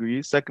my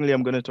degree. Secondly,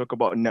 I'm going to talk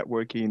about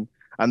networking.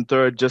 And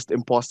third, just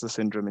imposter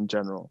syndrome in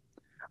general.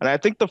 And I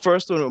think the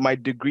first one with my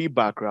degree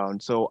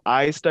background. So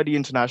I study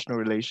international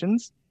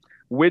relations,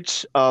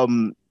 which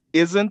doesn't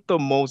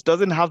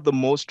have the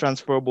most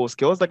transferable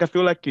skills. Like I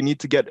feel like you need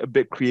to get a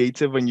bit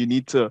creative and you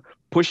need to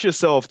push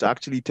yourself to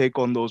actually take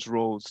on those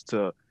roles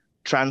to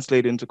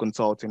translate into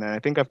consulting. And I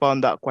think I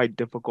found that quite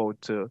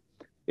difficult to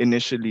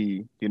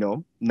initially,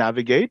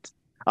 navigate.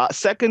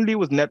 Secondly,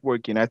 was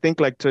networking. I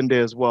think like Tunde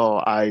as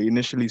well, I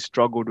initially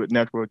struggled with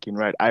networking,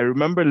 right? I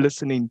remember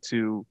listening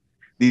to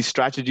the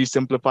Strategy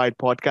Simplified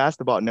podcast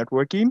about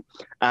networking.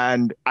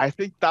 And I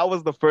think that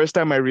was the first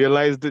time I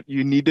realized that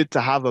you needed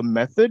to have a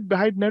method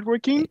behind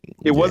networking.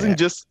 It wasn't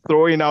just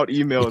throwing out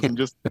emails and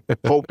just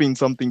hoping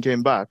something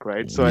came back,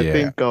 right? So I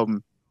think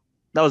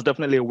that was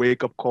definitely a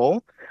wake-up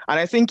call. And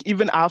I think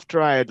even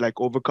after I had like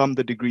overcome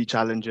the degree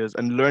challenges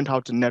and learned how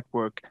to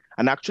network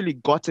and actually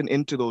gotten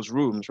into those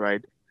rooms,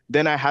 right?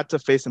 Then I had to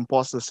face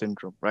imposter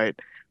syndrome, right?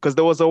 Because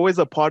there was always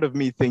a part of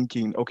me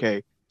thinking,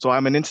 okay, so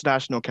I'm an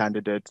international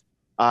candidate.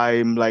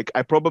 I'm like,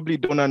 I probably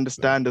don't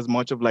understand as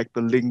much of like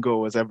the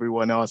lingo as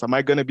everyone else. Am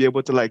I going to be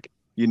able to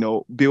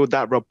build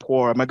that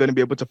rapport? Am I going to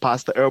be able to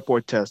pass the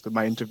airport test with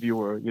my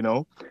interviewer,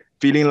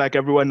 feeling like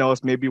everyone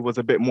else maybe was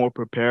a bit more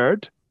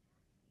prepared.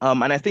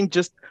 And I think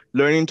just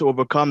learning to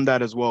overcome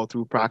that as well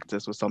through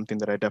practice was something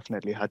that I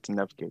definitely had to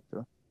navigate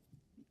through.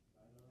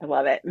 I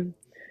love it.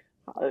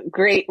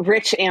 Great,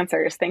 rich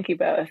answers. Thank you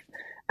both.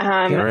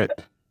 Right.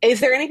 Is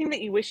there anything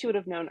that you wish you would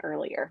have known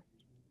earlier?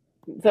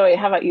 Zoe,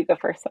 how about you go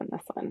first on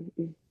this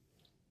one?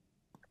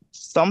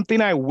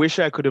 Something I wish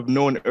I could have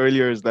known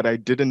earlier is that I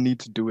didn't need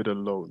to do it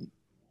alone.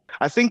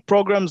 I think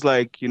programs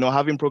like,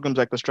 having programs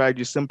like the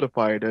Strategy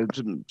Simplified,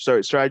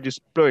 Strategy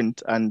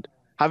Sprint, and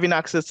having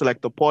access to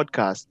like the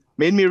podcast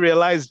made me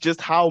realize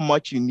just how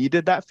much you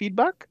needed that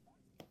feedback.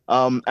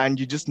 And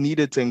you just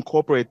needed to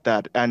incorporate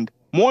that. And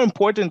more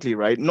importantly,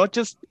 right, not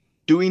just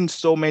doing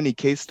so many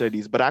case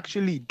studies, but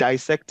actually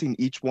dissecting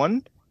each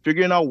one,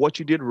 figuring out what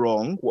you did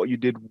wrong, what you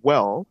did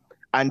well,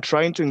 and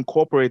trying to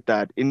incorporate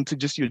that into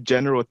just your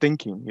general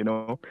thinking.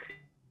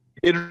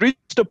 It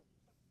reached a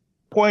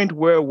point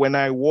where when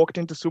I walked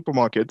into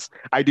supermarkets,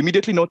 I'd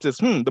immediately notice,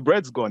 the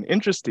bread's gone.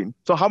 Interesting.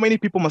 So how many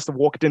people must have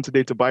walked in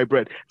today to buy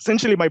bread?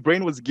 Essentially, my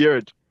brain was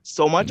geared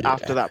so much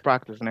after that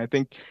practice. And I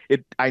think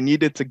I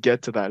needed to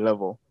get to that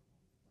level.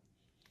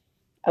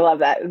 I love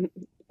that.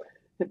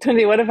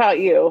 Tunde, what about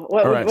you?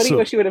 What do you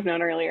wish you would have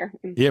known earlier?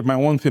 Yeah, my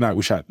one thing I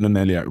wish I'd known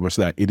earlier was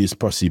that it is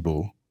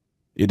possible.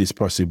 It is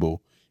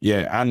possible.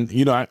 Yeah, and,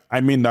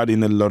 I mean that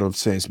in a lot of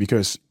sense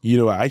because,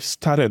 I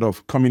started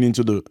off coming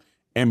into the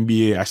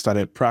MBA, I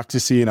started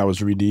practicing, I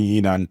was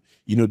reading and,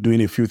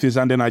 doing a few things,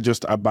 and then I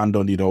just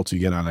abandoned it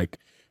altogether. Like,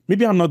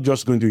 maybe I'm not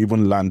just going to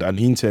even land an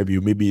interview,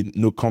 maybe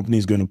no company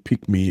is going to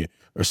pick me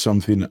or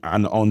something,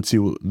 and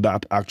until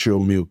that actual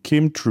mail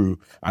came through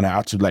and I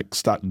had to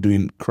start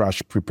doing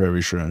crash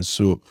preparations.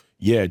 So,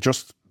 yeah,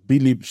 just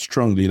believe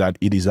strongly that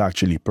it is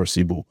actually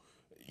possible.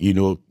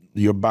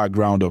 Your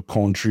background or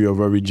country of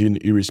origin,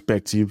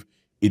 irrespective,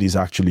 it is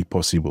actually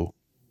possible.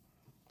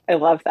 I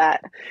love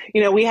that.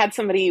 We had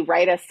somebody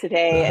write us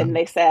today and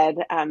they said,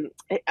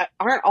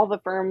 aren't all the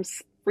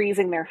firms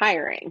freezing their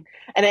hiring?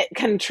 And it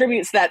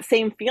contributes to that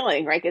same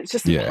feeling, right? It's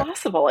just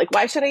impossible. Like,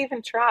 why should I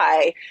even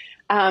try?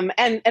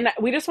 And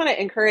we just want to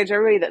encourage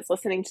everybody that's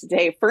listening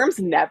today, firms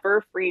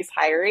never freeze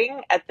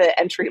hiring at the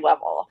entry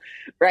level,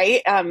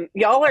 right?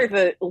 Y'all are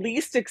the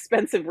least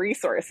expensive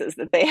resources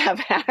that they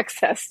have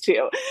access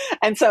to.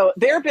 And so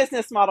their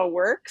business model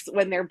works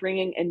when they're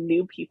bringing in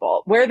new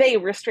people. Where they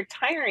restrict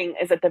hiring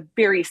is at the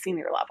very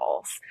senior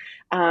levels.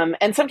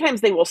 And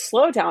sometimes they will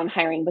slow down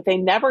hiring, but they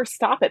never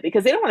stop it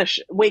because they don't want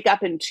to wake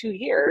up in 2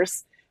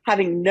 years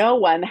having no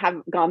one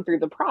have gone through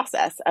the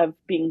process of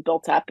being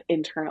built up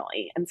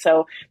internally. And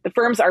so the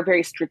firms are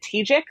very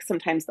strategic.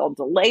 Sometimes they'll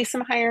delay some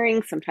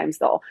hiring. Sometimes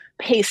they'll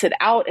pace it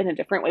out in a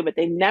different way, but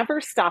they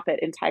never stop it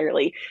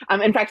entirely.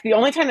 In fact, the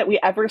only time that we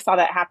ever saw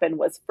that happen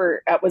was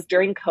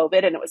during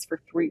COVID, and it was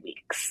for 3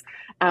 weeks.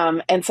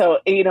 And so,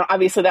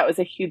 obviously that was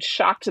a huge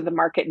shock to the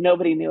market.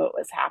 Nobody knew it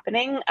was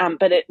happening,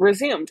 but it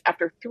resumed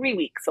after 3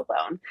 weeks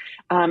alone.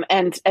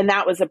 And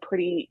that was a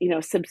pretty,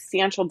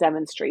 substantial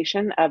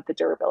demonstration of the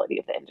durability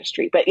of the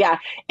industry. But yeah,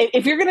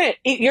 if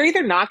you're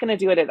either not going to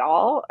do it at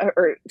all,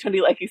 or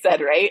Tony, like you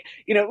said, right?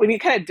 When you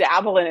kind of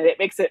dabble in it, it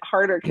makes it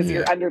harder because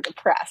you're under the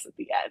press at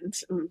the end.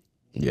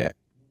 Yeah.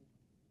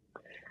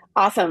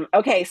 Awesome.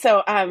 Okay.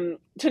 So,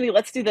 Tony,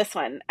 let's do this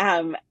one.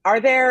 Are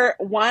there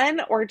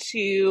 1 or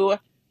 2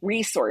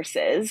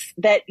 resources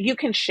that you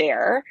can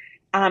share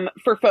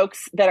for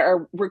folks that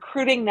are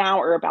recruiting now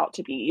or about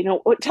to be?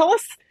 Tell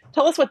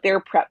us what their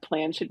prep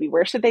plan should be.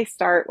 Where should they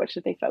start? What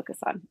should they focus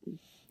on?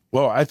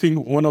 Well, I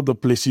think one of the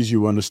places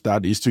you want to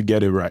start is to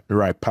get a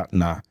right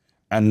partner.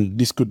 And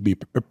this could be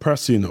a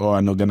person or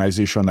an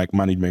organization like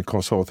Management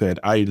Consulted.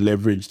 I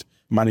leveraged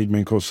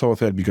Management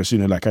Consulted because,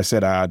 like I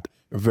said, I had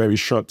a very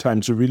short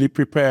time to really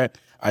prepare.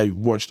 I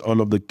watched all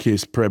of the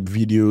case prep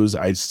videos.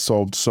 I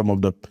solved some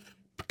of the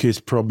case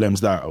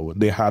problems that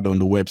they had on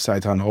the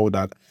website and all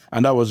that.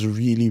 And that was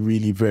really,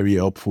 really very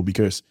helpful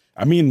because,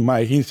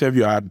 my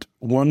interview had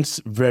one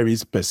very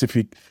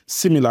specific,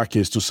 similar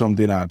case to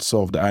something I had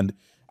solved. And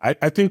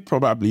I think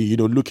probably,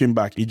 looking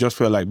back, it just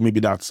felt like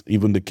maybe that's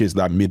even the case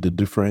that made the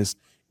difference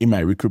in my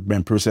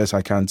recruitment process.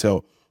 I can't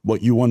tell.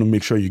 But you want to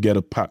make sure you get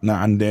a partner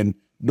and then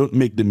don't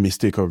make the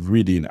mistake of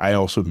reading. I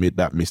also made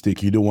that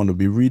mistake. You don't want to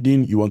be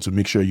reading. You want to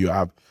make sure you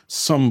have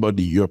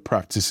somebody you're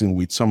practicing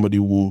with, somebody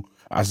who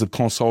has a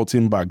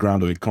consulting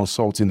background or a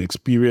consulting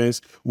experience,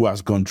 who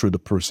has gone through the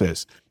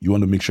process. You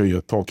want to make sure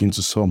you're talking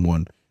to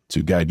someone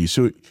to guide you.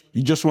 So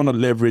you just want to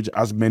leverage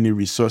as many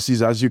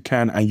resources as you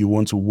can, and you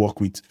want to work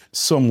with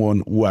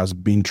someone who has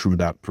been through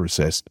that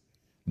process.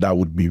 That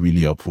would be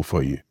really helpful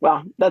for you.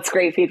 Well, that's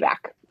great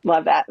feedback.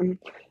 Love that.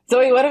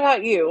 Zoe, what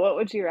about you? What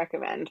would you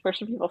recommend? Where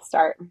should people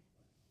start?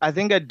 I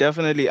think I'd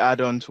definitely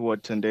add on to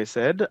what Tunde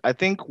said. I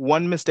think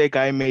one mistake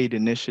I made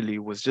initially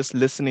was just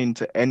listening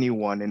to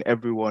anyone and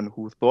everyone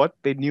who thought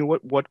they knew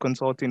what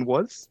consulting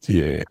was.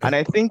 Yeah. And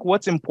I think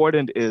what's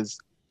important is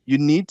you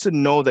need to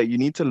know that you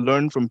need to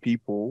learn from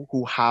people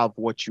who have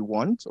what you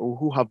want or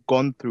who have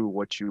gone through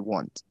what you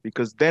want,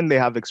 because then they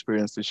have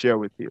experience to share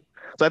with you.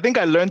 So I think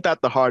I learned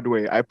that the hard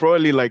way. I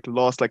probably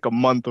lost a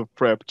month of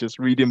prep just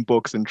reading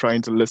books and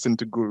trying to listen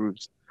to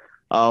gurus.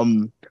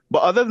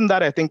 But other than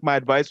that, I think my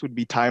advice would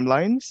be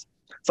timelines.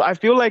 So I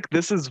feel like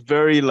this is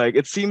very like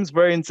it seems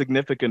very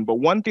insignificant, but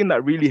one thing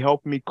that really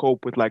helped me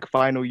cope with like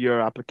final year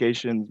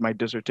applications, my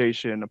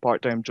dissertation, a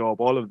part-time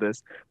job, all of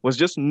this was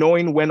just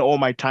knowing when all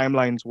my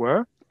timelines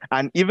were.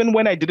 And even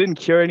when I didn't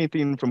hear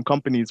anything from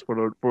companies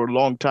for a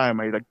long time,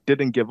 I like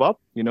didn't give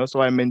up, you know.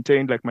 So I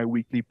maintained like my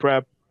weekly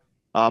prep,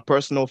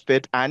 personal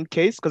fit and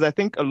case, because I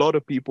think a lot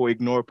of people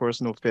ignore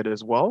personal fit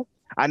as well.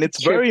 And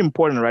it's True. very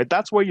important, right?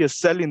 That's where you're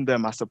selling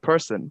them as a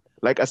person,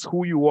 like as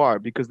who you are,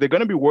 because they're going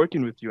to be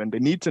working with you and they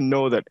need to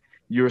know that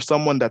you're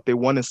someone that they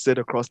want to sit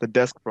across the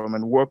desk from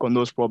and work on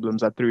those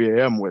problems at 3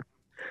 a.m. with.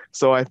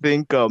 So I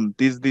think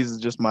these are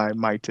just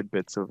my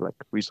tidbits of like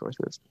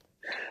resources.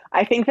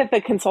 I think that the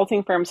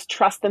consulting firms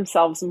trust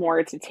themselves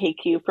more to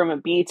take you from a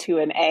B to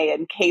an A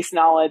in case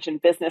knowledge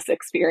and business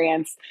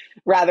experience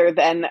rather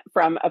than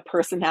from a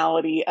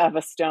personality of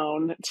a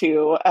stone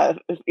to a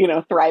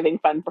thriving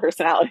fun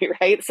personality,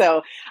 right?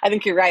 So I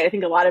think you're right. I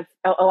think a lot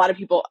of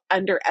people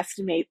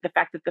underestimate the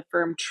fact that the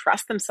firm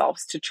trusts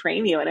themselves to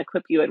train you and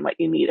equip you in what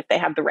you need if they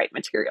have the right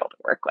material to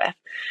work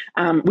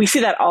with. We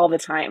see that all the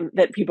time,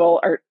 that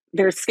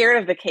they're scared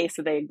of the case,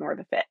 so they ignore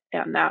the fit.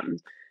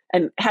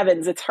 And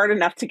heavens, it's hard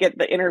enough to get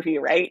the interview,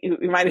 right?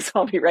 You might as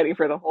well be ready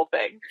for the whole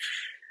thing.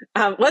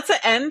 Let's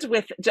end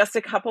with just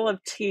a couple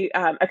of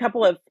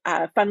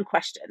fun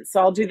questions.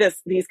 So I'll do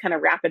these kind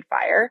of rapid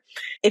fire.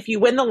 If you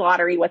win the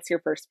lottery, what's your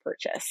first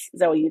purchase?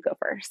 Zoe, you go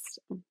first.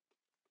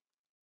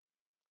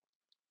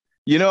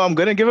 You know, I'm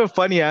going to give a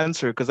funny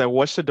answer because I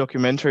watched a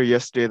documentary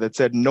yesterday that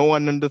said no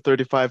one under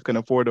 35 can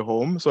afford a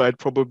home. So I'd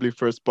probably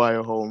first buy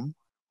a home.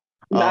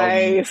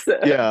 Nice.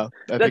 Yeah,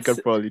 I think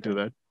I'd probably do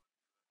that.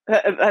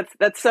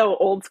 That's so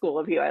old school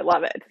of you. I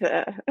love it.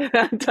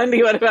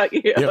 Tundi, what about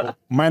you? Yeah,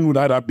 mine would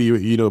either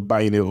be,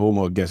 buying a home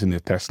or getting a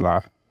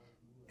Tesla.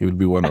 It would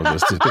be one of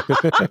those two.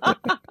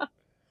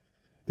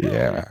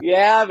 Yeah.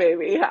 Yeah,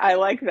 baby. I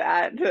like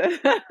that.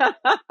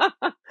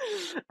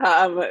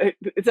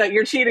 So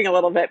you're cheating a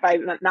little bit by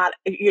not,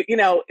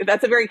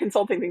 that's a very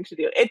consulting thing to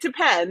do. It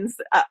depends.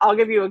 I'll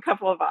give you a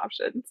couple of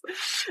options.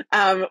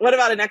 What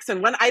about a next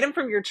one? One item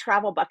from your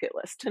travel bucket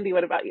list. Tundi,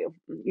 what about you?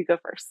 You go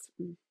first.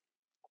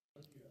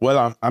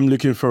 Well, I'm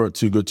looking forward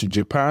to go to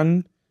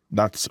Japan.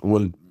 That's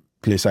one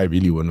place I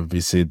really want to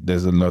visit.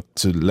 There's a lot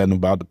to learn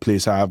about the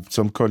place. I have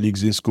some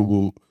colleagues in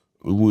school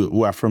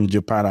who are from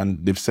Japan,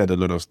 and they've said a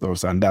lot of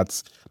stuff. And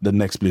that's the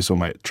next place on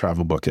my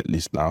travel bucket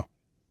list now.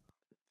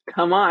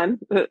 Come on.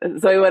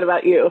 Zoe, what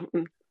about you?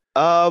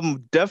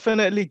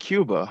 Definitely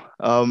Cuba.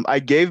 I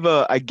gave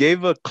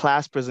a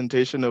class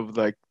presentation of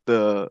like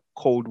the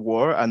Cold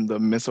War and the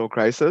missile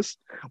crisis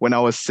when I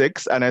was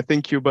 6, and I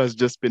think Cuba has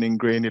just been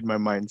ingrained in my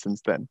mind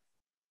since then.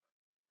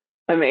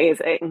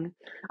 Amazing.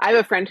 I have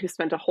a friend who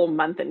spent a whole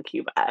month in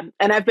Cuba,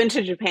 and I've been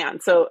to Japan.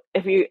 So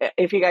if you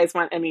guys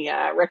want any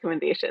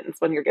recommendations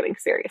when you're getting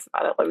serious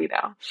about it, let me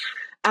know.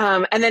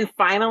 And then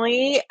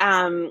finally,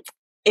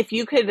 if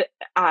you could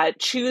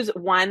choose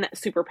one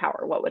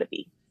superpower, what would it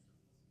be?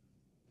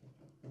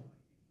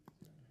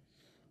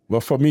 Well,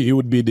 for me, it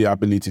would be the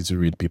ability to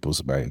read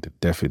people's mind,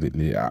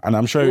 definitely. And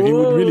I'm sure it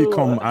would really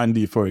come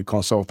handy for a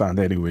consultant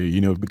anyway,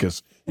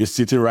 because you're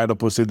sitting right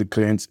opposite the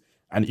client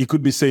and he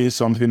could be saying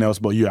something else,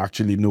 but you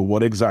actually know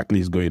what exactly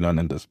is going on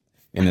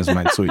in his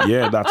mind. So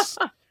yeah, that's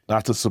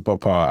a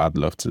superpower I'd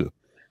love to.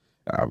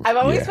 I've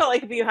always felt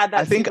like if you had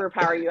that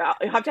superpower, you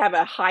have to have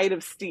a hide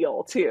of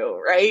steel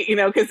too, right?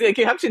 Because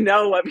you have to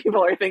know what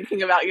people are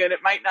thinking about you, and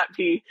it might not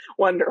be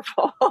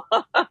wonderful.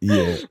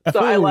 Yeah. So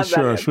I love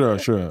that.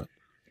 Sure.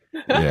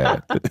 Yeah.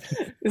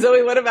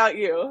 Zoe, what about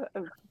you?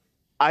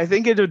 I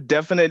think it would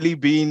definitely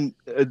be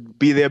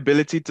the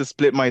ability to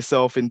split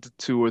myself into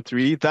 2 or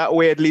 3. That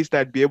way, at least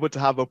I'd be able to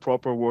have a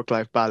proper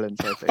work-life balance,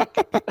 I think.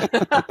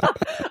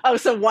 Oh,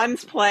 so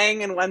one's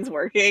playing and one's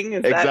working?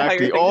 Is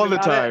exactly. That how all the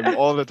time.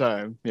 All the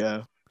time.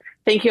 Yeah.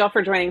 Thank you all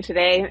for joining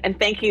today. And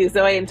thank you,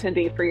 Zoe and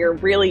Tundi, for your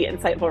really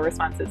insightful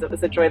responses. It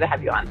was a joy to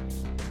have you on.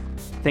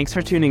 Thanks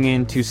for tuning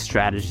in to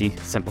Strategy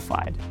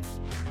Simplified.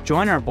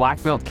 Join our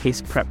Black Belt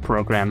Case Prep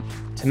program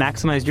to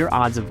maximize your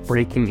odds of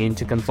breaking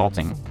into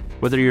consulting,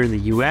 whether you're in the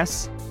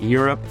US,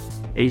 Europe,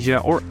 Asia,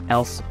 or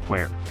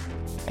elsewhere.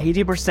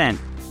 80%,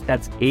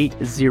 that's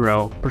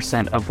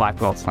 80% of Black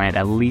Belts land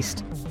at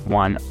least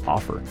one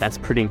offer. That's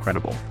pretty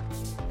incredible.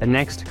 The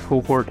next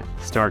cohort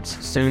starts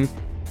soon,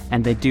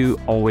 and they do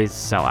always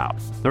sell out.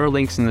 There are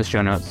links in the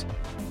show notes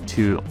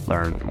to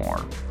learn more.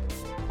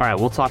 All right,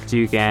 we'll talk to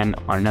you again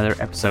on another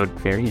episode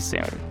very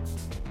soon.